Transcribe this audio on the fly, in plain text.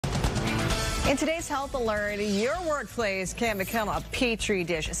In today's Health Alert, your workplace can become a petri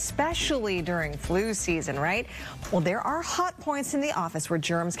dish, especially during flu season, right? Well, there are hot points in the office where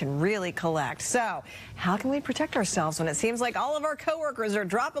germs can really collect. So how can we protect ourselves when it seems like all of our coworkers are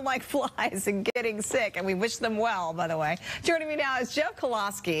dropping like flies and getting sick? And we wish them well, by the way. Joining me now is Jeff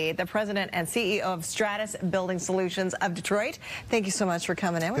Kolosky, the president and CEO of Stratus Building Solutions of Detroit. Thank you so much for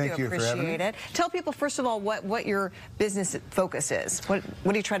coming in. We do appreciate it. Tell people, first of all, what your business focus is. What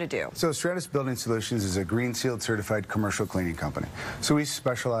do you try to do? So Stratus Building Solutions is a green sealed certified commercial cleaning company. So we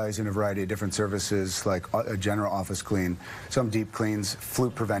specialize in a variety of different services like a general office clean, some deep cleans, flu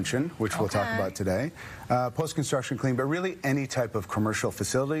prevention, which we'll talk about today, post-construction clean, but really any type of commercial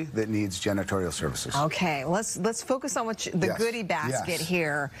facility that needs janitorial services. Okay, let's focus on the goodie basket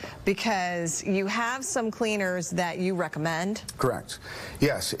here, because you have some cleaners that you recommend. Correct.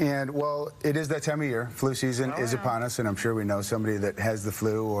 Yes, and well, it is that time of year. Flu season is upon us, and I'm sure we know somebody that has the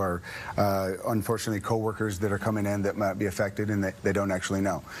flu, or unfortunately coworkers that are coming in that might be affected and they don't actually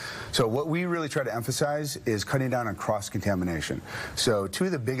know. So what we really try to emphasize is cutting down on cross-contamination. So two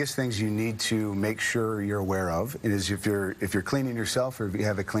of the biggest things you need to make sure you're aware of is if you're cleaning yourself, or if you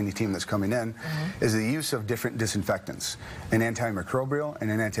have a cleaning team that's coming in, is the use of different disinfectants, an antimicrobial and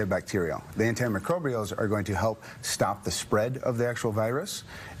an antibacterial. The antimicrobials are going to help stop the spread of the actual virus,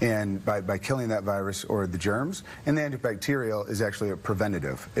 and by killing that virus or the germs, and the antibacterial is actually a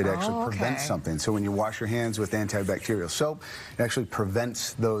preventative. It actually prevents something. So when you wash your hands with antibacterial soap, it actually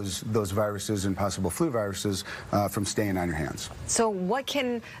prevents those viruses and possible flu viruses from staying on your hands. So what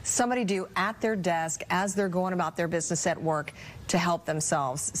can somebody do at their desk as they're going about their business at work to help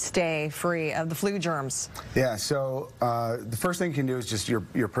themselves stay free of the flu germs? Yeah, so the first thing you can do is just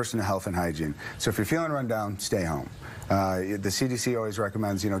your personal health and hygiene. So if you're feeling run down, stay home. The CDC always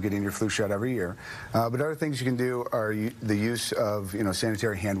recommends, getting your flu shot every year. But other things you can do are the use of,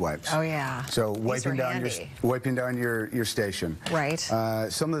 sanitary hand wipes. Oh yeah. So wiping down your station. Right.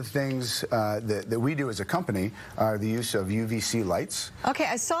 Some of the things that we do as a company are the use of UVC lights. Okay,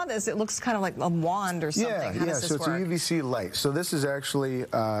 I saw this. It looks kind of like a wand or something. How does this so it's work? a UVC light. So this is actually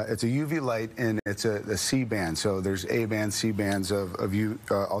it's a UV light, and it's a C band. So there's A band, C bands of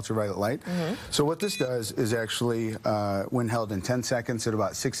ultraviolet light. So what this does is actually when held in 10 seconds at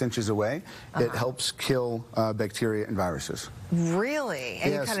about 6 inches away, it helps kill bacteria and viruses. Really?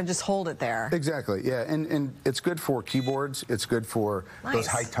 And you kind of just hold it there. Exactly, yeah. And it's good for keyboards. It's good for those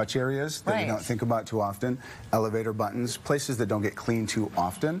high-touch areas that you don't think about too often. Elevator buttons, places that don't get cleaned too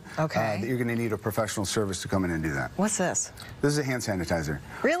often. Okay. That you're going to need a professional service to come in and do that. What's this? This is a hand sanitizer.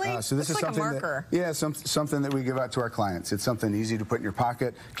 Really? So this is like something a marker. something that we give out to our clients. It's something easy to put in your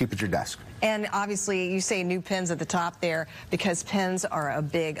pocket, keep at your desk. And obviously, you say new pens at the top there because pens are a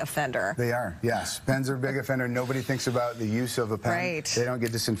big offender. They are, yes. Pens are a big offender. Nobody thinks about the use of a pen. Right. They don't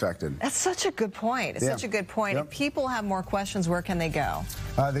get disinfected. That's such a good point. It's such a good point. If people have more questions, where can they go?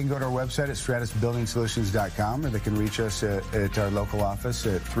 They can go to our website at stratusbuildingsolutions.com, or they can reach us at our local office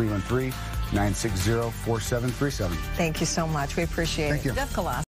at 313-960-4737. Thank you so much. We appreciate it. Thank you. Jeff Kolosky.